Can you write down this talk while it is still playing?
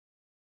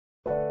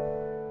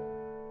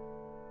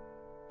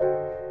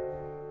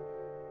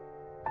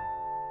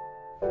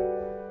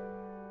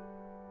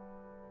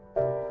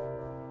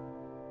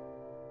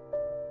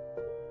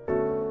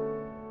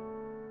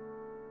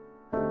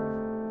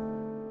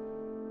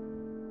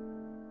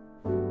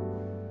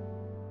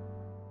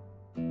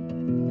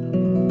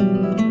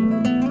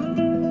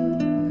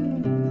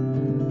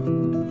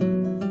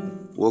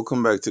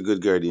Welcome back to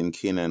Good Guardian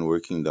Canine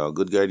Working Dog.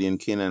 Good Guardian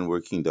Canine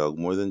Working Dog,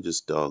 more than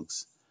just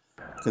dogs.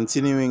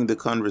 Continuing the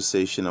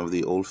conversation of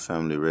the old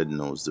family red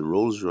nose, the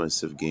Rolls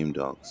Royce of game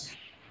dogs.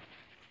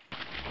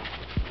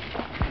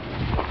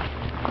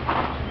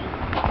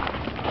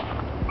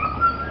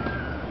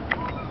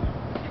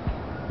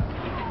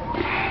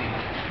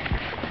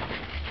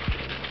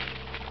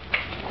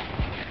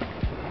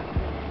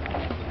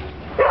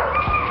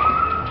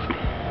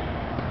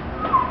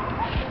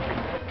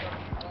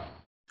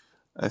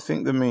 I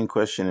think the main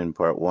question in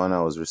part one,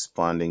 I was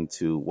responding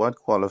to what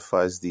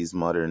qualifies these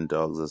modern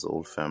dogs as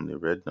old family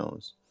red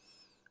nose.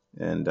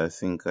 And I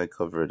think I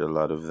covered a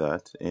lot of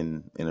that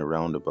in a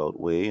roundabout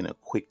way, in a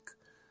quick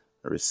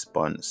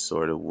response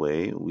sort of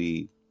way.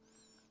 We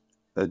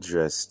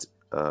addressed,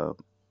 I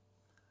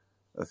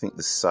think,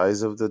 the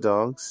size of the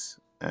dogs,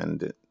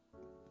 and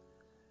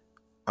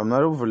I'm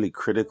not overly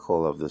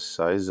critical of the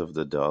size of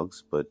the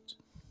dogs, but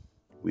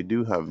we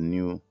do have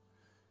new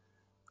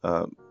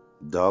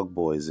dog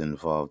boys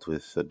involved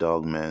with the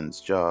dog man's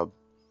job,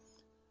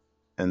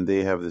 and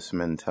they have this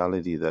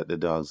mentality that the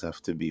dogs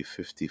have to be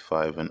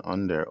 55 and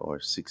under or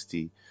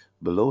 60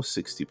 below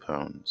 60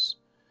 pounds.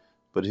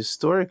 But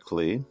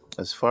historically,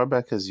 as far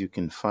back as you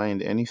can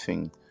find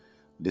anything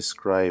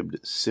described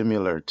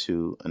similar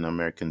to an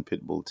American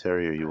Pit Bull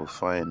Terrier, you will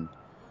find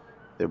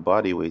their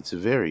body weights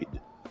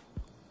varied.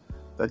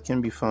 That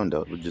can be found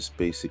out with just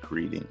basic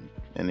reading.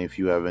 And if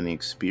you have any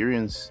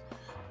experience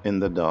in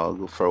the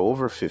dog for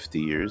over 50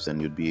 years, and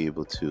you'd be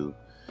able to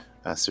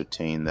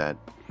ascertain that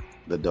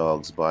the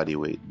dog's body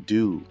weight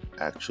do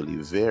actually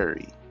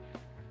vary.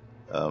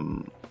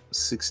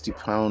 60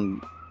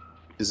 pound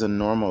is a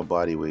normal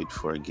body weight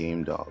for a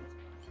game dog.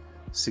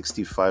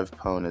 65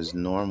 pound is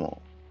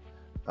normal.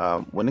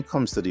 When it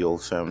comes to the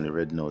old family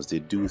red nose, they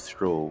do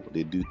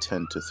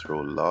tend to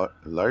throw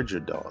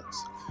larger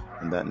dogs,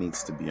 and that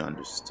needs to be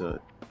understood.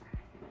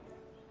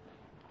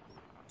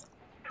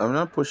 I'm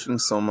not pushing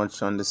so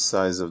much on the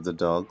size of the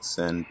dogs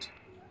and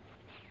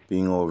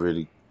being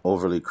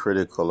overly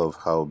critical of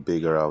how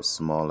big or how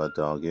small a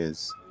dog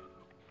is.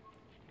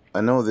 I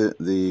know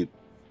that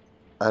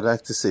I'd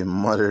like to say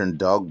modern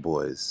dog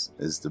boys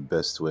is the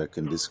best way I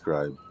can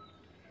describe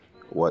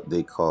what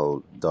they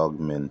call dog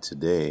men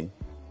today.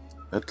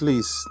 At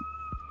least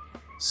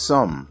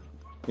some,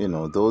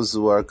 those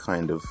who are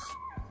kind of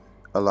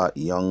a lot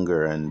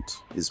younger and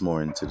is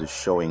more into the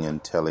showing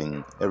and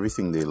telling.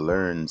 Everything they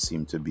learn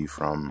seem to be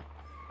from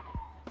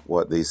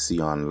what they see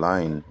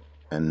online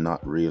and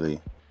not really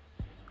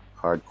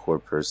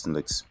hardcore personal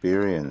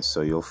experience.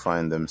 So you'll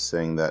find them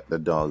saying that the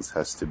dogs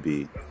has to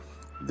be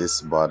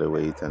this body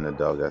weight and the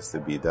dog has to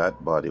be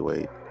that body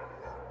weight,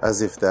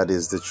 as if that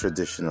is the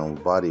traditional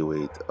body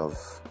weight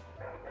of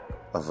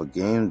a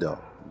game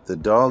dog. The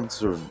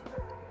dogs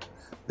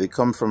they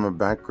come from a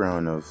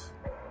background of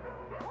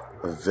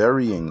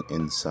varying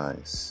in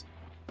size.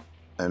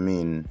 I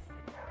mean,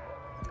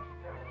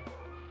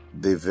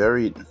 they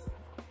vary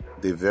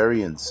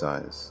in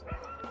size.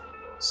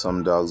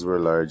 Some dogs were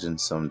large and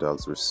some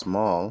dogs were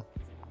small,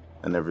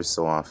 and every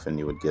so often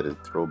you would get a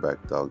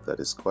throwback dog that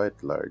is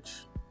quite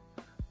large,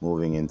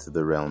 moving into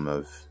the realm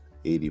of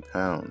 80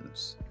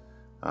 pounds.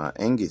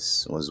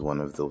 Angus was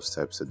one of those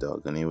types of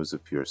dog, and he was a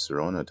pure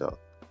Serona dog.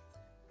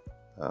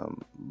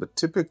 But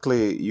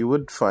typically you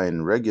would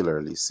find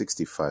regularly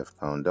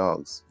 65-pound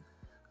dogs.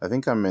 I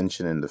think I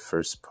mentioned in the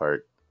first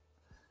part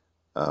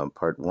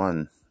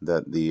one,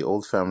 that the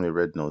old family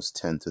red nose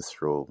tend to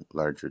throw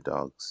larger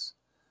dogs.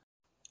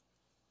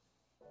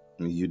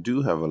 You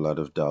do have a lot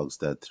of dogs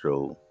that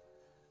throw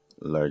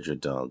larger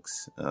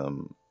dogs.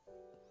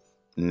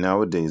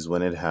 Nowadays,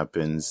 when it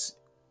happens,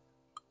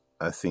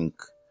 I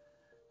think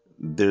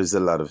there's a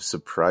lot of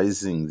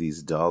surprising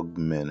these dog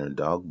men or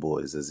dog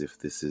boys as if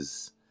this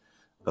is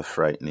a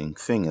frightening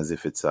thing, as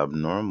if it's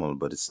abnormal,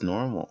 but it's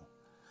normal.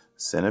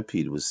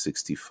 Centipede was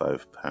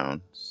 65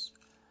 pounds.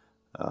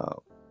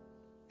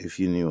 If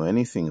you knew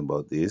anything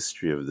about the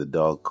history of the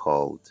dog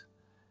called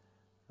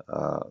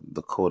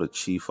Dakota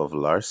Chief of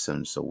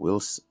Larson,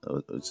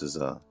 which is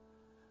a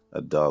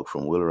dog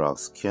from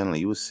Willrock's kennel,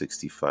 he was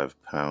 65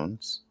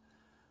 pounds.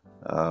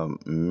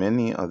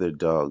 Many other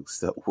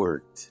dogs that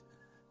worked,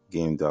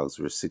 game dogs,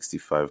 were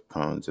 65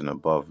 pounds and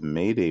above.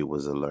 Mayday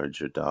was a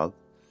larger dog.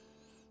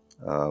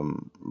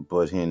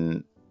 But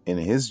in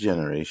his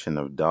generation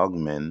of dog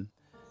men,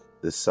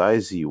 the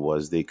size he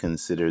was, they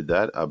considered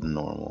that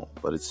abnormal,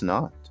 but it's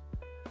not.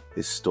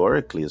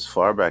 Historically, as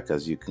far back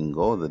as you can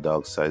go, the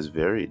dog size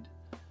varied.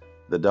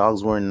 The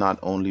dogs were not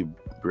only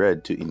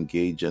bred to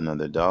engage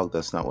another dog.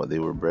 That's not what they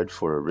were bred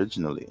for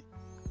originally.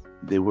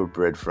 They were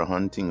bred for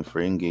hunting,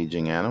 for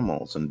engaging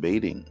animals and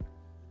baiting.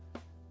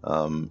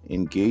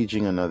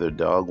 Engaging another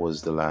dog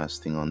was the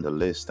last thing on the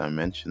list. I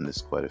mentioned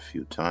this quite a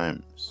few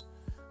times.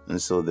 And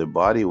so their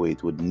body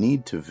weight would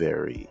need to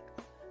vary.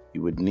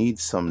 You would need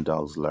some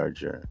dogs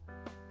larger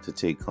to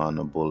take on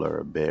a bull or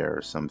a bear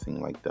or something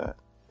like that.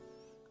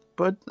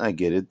 But I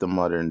get it, the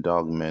modern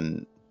dog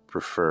men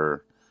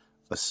prefer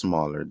a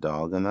smaller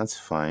dog, and that's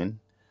fine.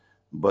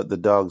 but the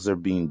dogs are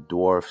being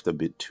dwarfed a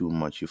bit too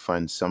much. You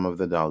find some of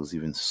the dogs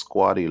even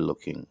squatty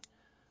looking,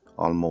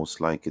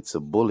 almost like it's a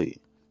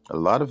bully. A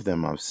lot of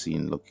them I've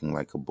seen looking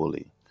like a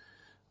bully.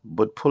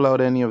 But pull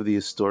out any of the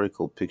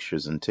historical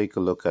pictures and take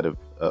a look at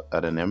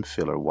an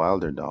Emphil or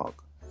Wilder dog,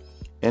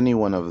 any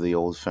one of the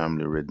old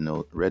family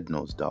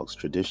red-nosed dogs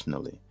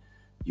traditionally.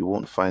 You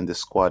won't find the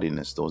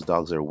squattiness. Those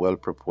dogs are well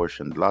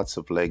proportioned, lots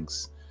of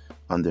legs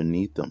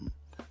underneath them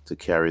to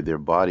carry their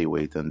body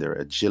weight and their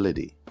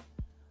agility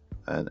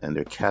and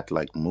their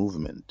cat-like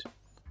movement.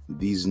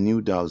 These new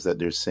dogs that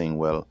they're saying,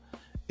 well,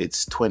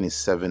 it's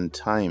 27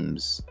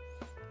 times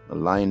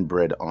line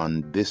bred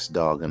on this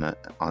dog and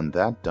on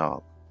that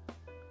dog.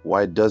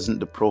 Why doesn't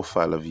the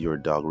profile of your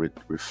dog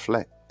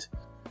reflect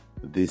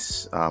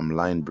this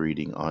line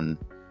breeding on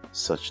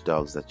such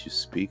dogs that you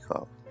speak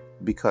of?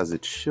 Because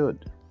it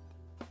should.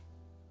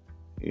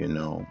 You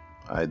know,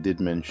 I did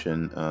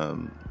mention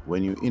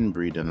when you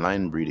inbreed and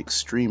line breed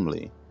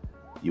extremely,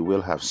 you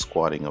will have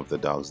squatting of the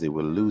dogs. They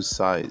will lose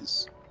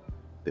size.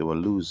 They'll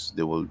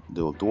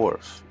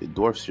dwarf. It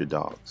dwarfs your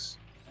dogs.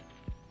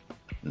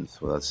 And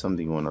so that's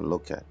something you want to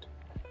look at.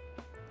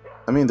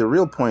 I mean, the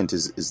real point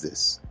is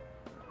this.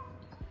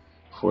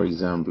 For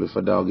example, if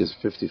a dog is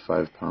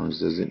 55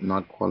 pounds, does it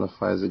not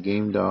qualify as a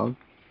game dog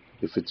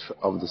if it's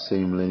of the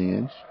same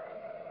lineage?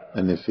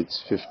 And if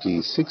it's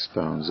 56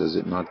 pounds, does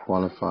it not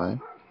qualify?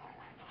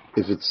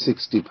 If it's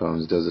 60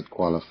 pounds, does it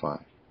qualify?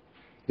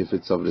 If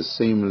it's of the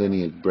same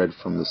lineage, bred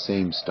from the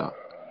same stock.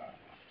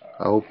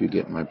 I hope you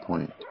get my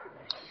point.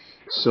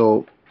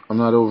 So, I'm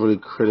not overly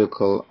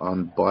critical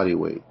on body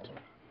weight,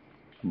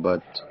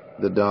 but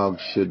the dog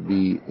should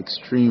be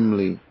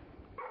extremely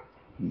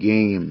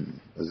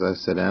game. As I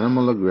said,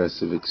 animal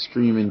aggressive,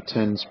 extreme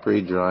intense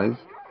prey drive,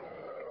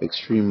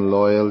 extreme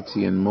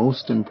loyalty, and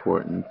most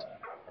important,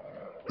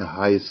 the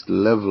highest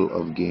level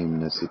of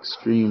gameness,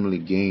 extremely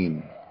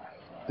game.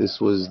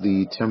 This was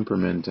the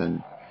temperament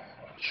and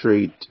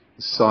trait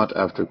sought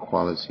after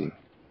quality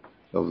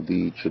of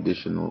the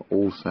traditional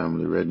old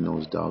family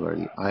red-nosed dog, or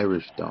the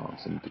Irish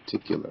dogs in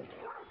particular.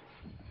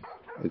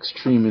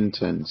 Extreme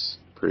intense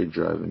prey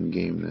drive and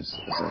gameness,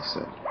 as I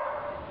said.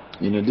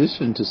 In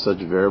addition to such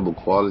variable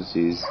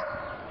qualities,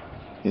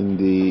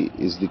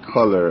 is the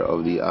color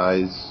of the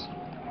eyes,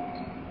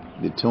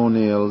 the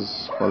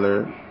toenails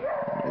color,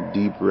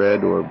 deep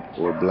red or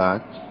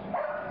black,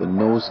 the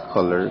nose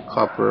color,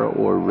 copper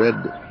or red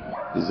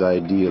is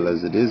ideal,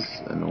 as it is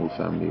an old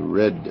family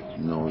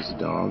red-nosed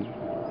dog.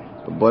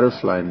 A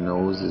butterfly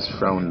nose is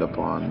frowned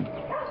upon,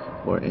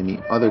 or any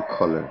other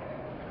color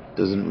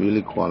doesn't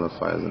really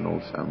qualify as an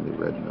old family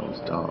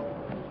red-nosed dog.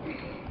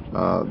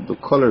 The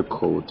color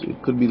coat,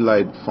 it could be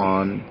light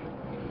fawn,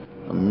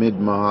 a mid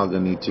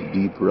mahogany to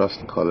deep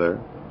rust color.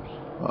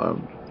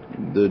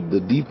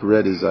 The deep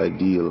red is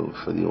ideal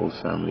for the old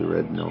family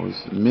red nose.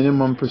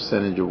 Minimum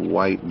percentage of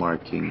white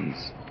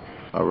markings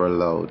are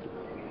allowed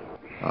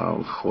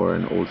for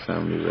an old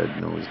family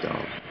red nosed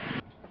dog.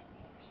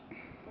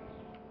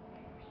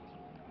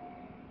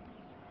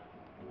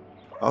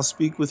 I'll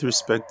speak with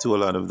respect to a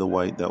lot of the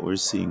white that we're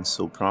seeing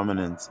so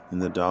prominent in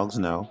the dogs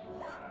now.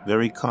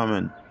 Very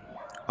common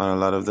on a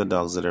lot of the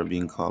dogs that are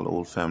being called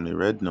old family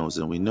red nose,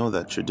 and we know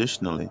that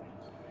traditionally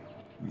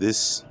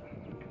this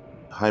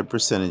high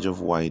percentage of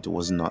white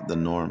was not the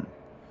norm.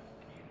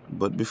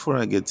 But before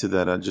I get to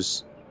that, I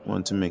just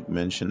want to make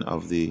mention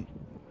of in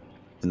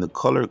the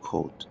color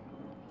coat,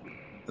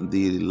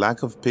 the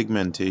lack of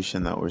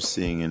pigmentation that we're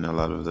seeing in a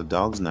lot of the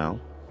dogs now.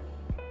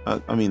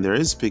 I mean, there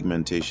is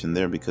pigmentation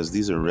there because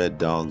these are red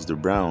dogs, they're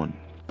brown,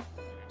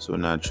 so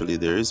naturally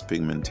there is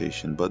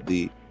pigmentation, but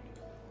a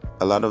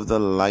lot of the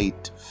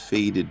light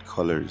faded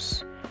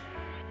colors,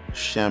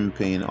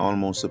 champagne,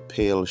 almost a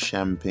pale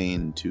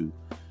champagne to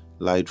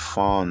light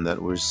fawn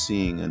that we're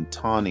seeing, and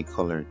tawny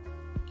colored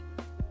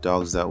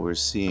dogs that we're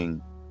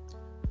seeing,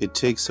 it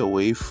takes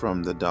away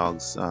from the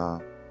dogs,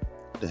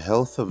 the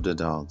health of the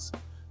dogs.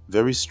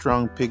 Very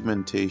strong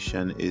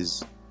pigmentation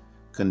is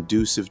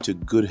conducive to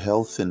good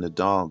health in the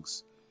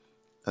dogs.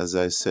 As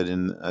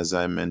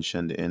I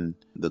mentioned in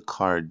the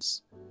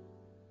cards,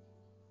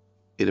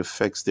 it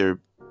affects their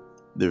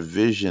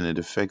vision, it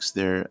affects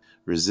their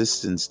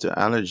resistance to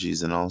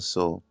allergies, and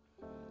also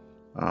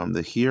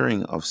the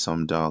hearing of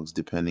some dogs,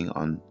 depending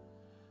on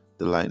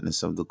the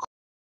lightness of the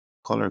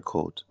color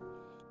coat.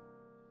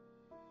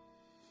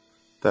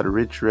 That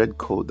rich red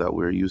coat that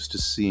we're used to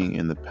seeing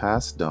in the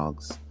past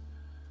dogs,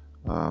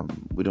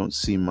 we don't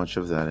see much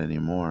of that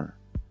anymore,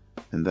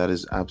 and that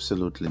is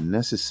absolutely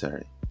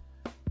necessary.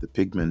 The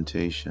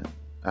pigmentation,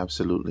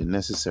 absolutely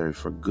necessary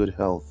for good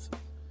health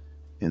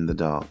in the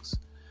dogs.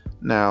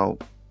 Now,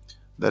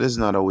 that is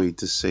not a way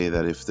to say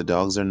that if the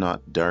dogs are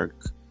not dark,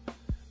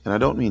 and I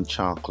don't mean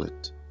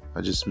chocolate,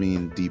 I just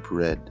mean deep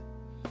red.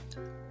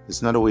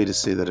 It's not a way to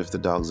say that if the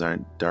dogs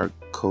aren't dark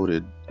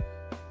coated,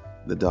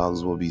 the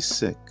dogs will be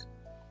sick.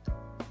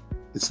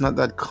 It's not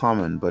that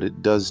common, but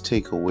it does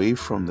take away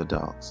from the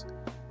dogs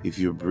if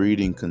you're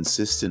breeding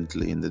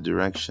consistently in the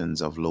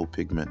directions of low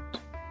pigment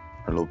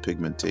or low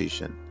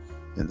pigmentation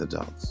in the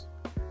dogs.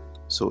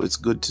 So it's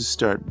good to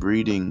start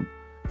breeding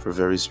for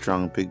very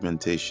strong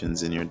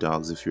pigmentations in your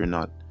dogs if you're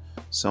not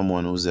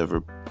someone who's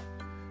ever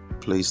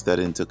placed that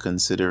into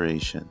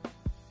consideration.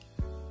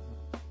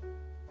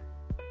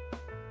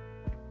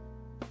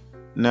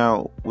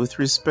 Now, with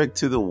respect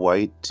to the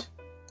white,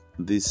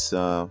 this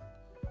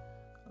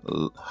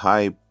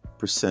high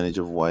percentage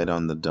of white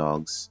on the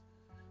dogs,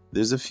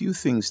 there's a few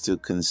things to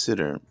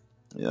consider.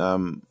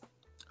 I'll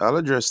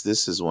address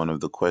this as one of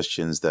the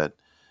questions that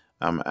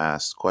I'm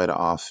asked quite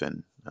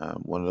often.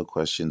 One of the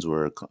questions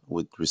were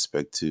with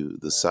respect to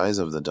the size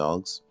of the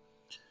dogs,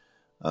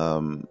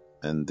 and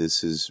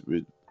this is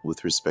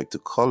with respect to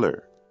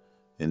color,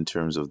 in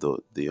terms of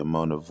the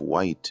amount of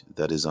white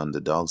that is on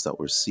the dogs that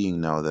we're seeing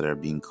now that are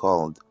being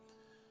called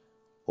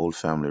Old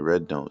Family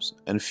Red Nose.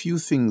 And a few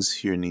things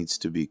here needs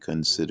to be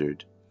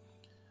considered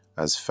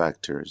as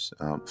factors.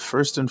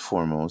 First and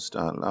foremost,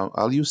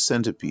 I'll use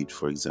Centipede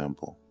for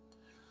example.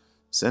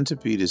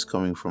 Centipede is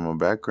coming from a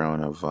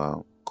background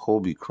of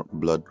Colby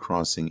blood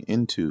crossing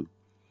into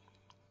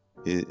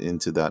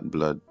that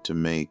blood to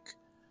make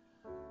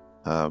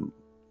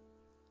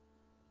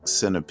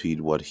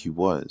Centipede what he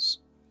was.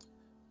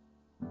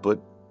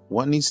 But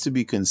what needs to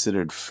be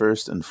considered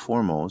first and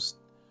foremost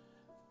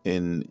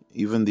in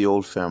even the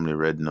Old Family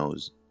Red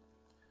Nose,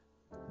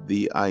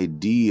 the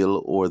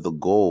ideal or the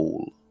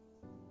goal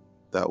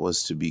that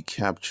was to be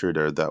captured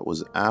or that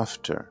was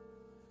after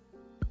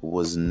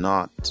was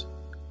not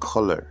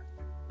color.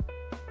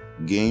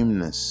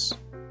 Gameness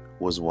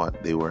was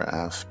what they were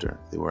after.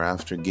 They were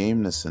after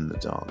gameness in the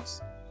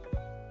dogs.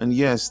 And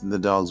yes, the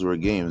dogs were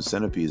game.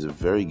 Centipede is a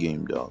very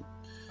game dog.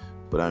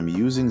 But I'm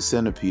using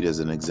Centipede as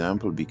an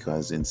example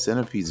because in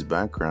Centipede's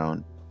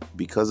background,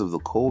 because of the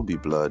Colby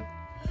blood,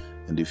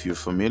 and if you're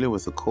familiar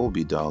with the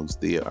Colby dogs,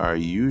 they are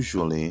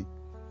usually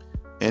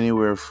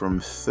anywhere from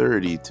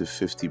 30 to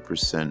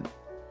 50%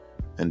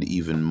 and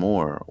even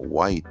more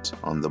white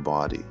on the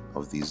body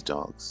of these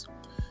dogs.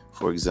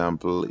 For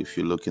example, if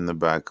you look in the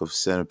back of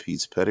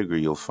Centipede's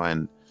pedigree, you'll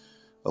find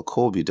a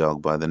Colby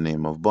dog by the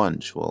name of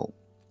Bunch. Well,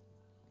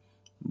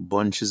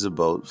 Bunch is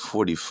about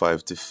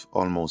 45 to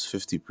almost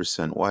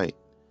 50% white.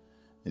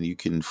 And you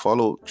can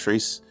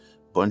trace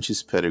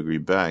Bunch's pedigree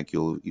back,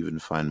 you'll even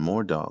find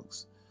more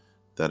dogs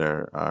that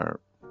are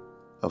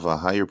of a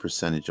higher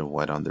percentage of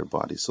white on their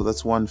body. So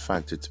that's one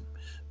factor to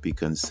be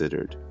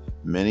considered.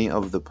 Many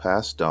of the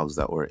past dogs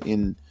that were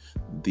in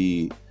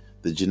the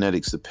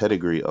genetics, the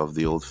pedigree of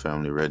the Old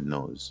Family Red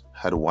Nose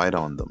had white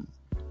on them.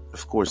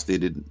 Of course, they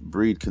didn't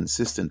breed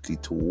consistently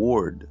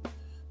toward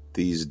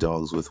these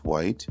dogs with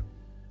white,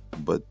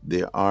 but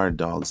there are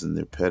dogs in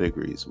their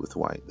pedigrees with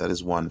white. That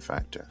is one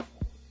factor.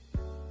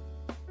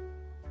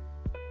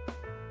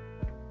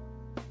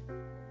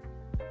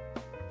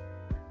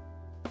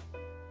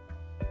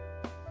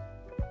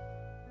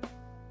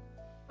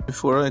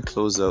 Before I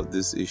close out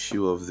this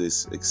issue of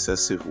this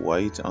excessive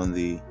white on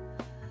the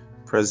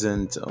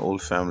present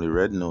Old Family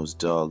Red Nose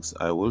dogs,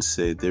 I will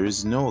say there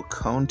is no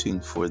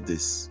accounting for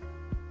this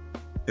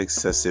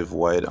excessive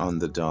white on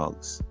the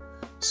dogs.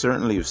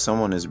 Certainly if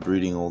someone is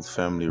breeding Old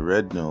Family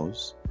Red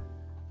Nose,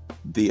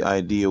 the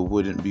idea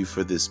wouldn't be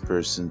for this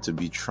person to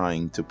be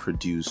trying to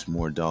produce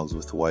more dogs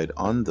with white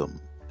on them.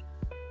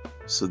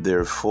 So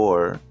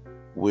therefore,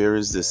 where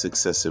is this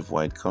excessive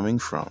white coming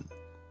from?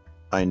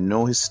 I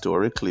know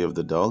historically of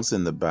the dogs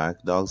in the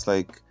back, dogs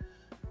like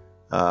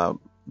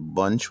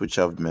Bunch, which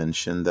I've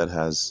mentioned, that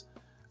has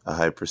a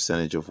high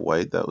percentage of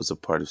white, that was a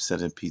part of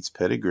Centipede's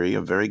pedigree.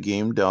 A very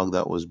game dog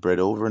that was bred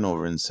over and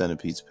over in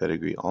Centipede's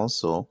pedigree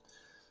also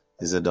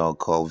is a dog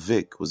called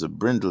Vic. Was a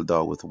brindle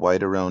dog with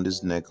white around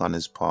his neck, on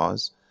his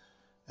paws,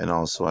 and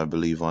also I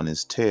believe on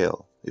his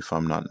tail, if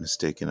I'm not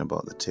mistaken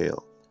about the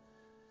tail.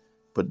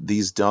 But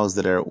these dogs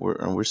that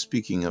we're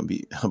speaking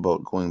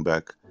about going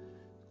back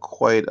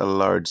quite a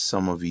large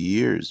sum of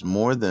years,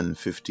 more than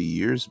 50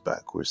 years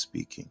back we're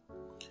speaking.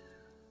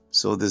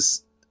 So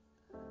this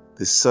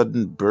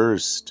sudden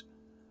burst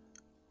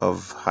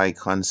of high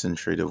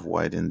concentrate of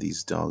white in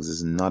these dogs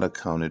is not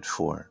accounted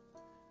for.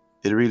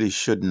 It really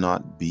should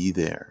not be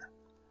there.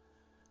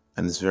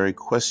 And it's very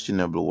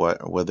questionable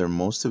whether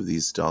most of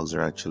these dogs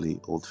are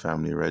actually Old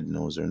Family Red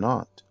Nose or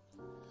not.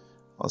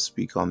 I'll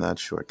speak on that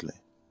shortly.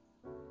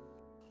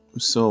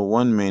 So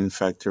one main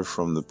factor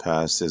from the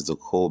past is the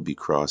Colby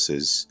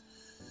crosses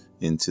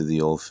into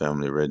the Old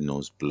Family Red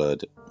Nose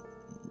blood.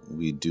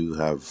 We do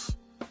have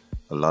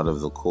a lot of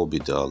the Colby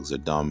dogs are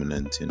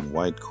dominant in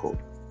white coat.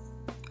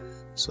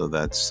 So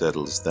that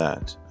settles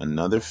that.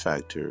 Another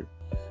factor,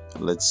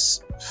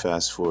 let's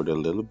fast forward a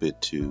little bit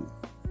to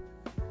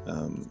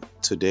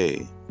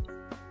today,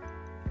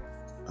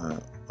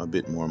 a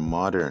bit more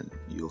modern.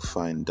 You'll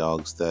find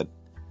dogs that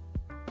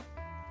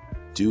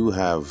do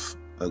have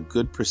a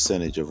good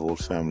percentage of Old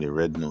Family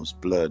Red Nose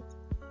blood,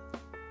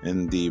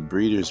 and the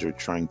breeders are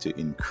trying to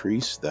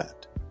increase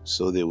that.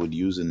 So they would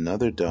use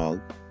another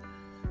dog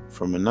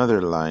from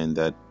another line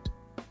that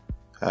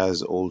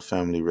has Old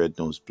Family Red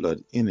Nose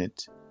blood in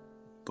it,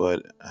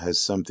 but has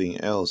something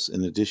else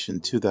in addition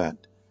to that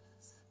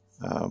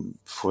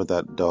for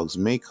that dog's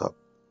makeup.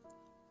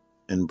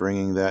 and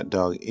bringing that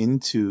dog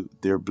into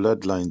their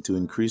bloodline to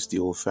increase the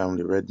old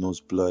family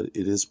red-nosed blood,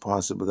 it is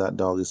possible that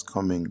dog is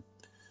coming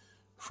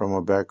from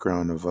a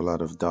background of a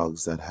lot of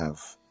dogs that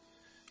have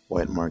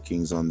white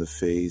markings on the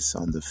face,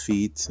 on the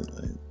feet,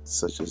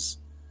 such as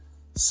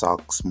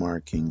socks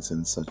markings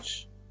and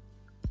such.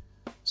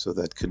 So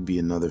that could be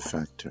another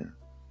factor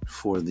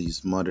for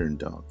these modern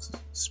dogs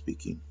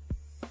speaking.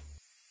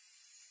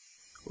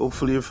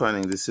 Hopefully you're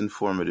finding this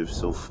informative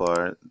so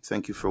far.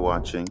 Thank you for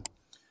watching.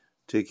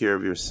 Take care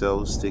of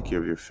yourselves, take care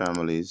of your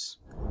families.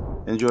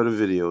 Enjoy the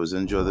videos,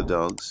 enjoy the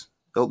dogs.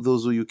 Help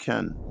those who you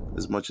can,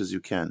 as much as you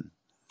can.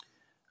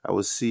 I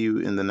will see you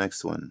in the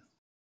next one.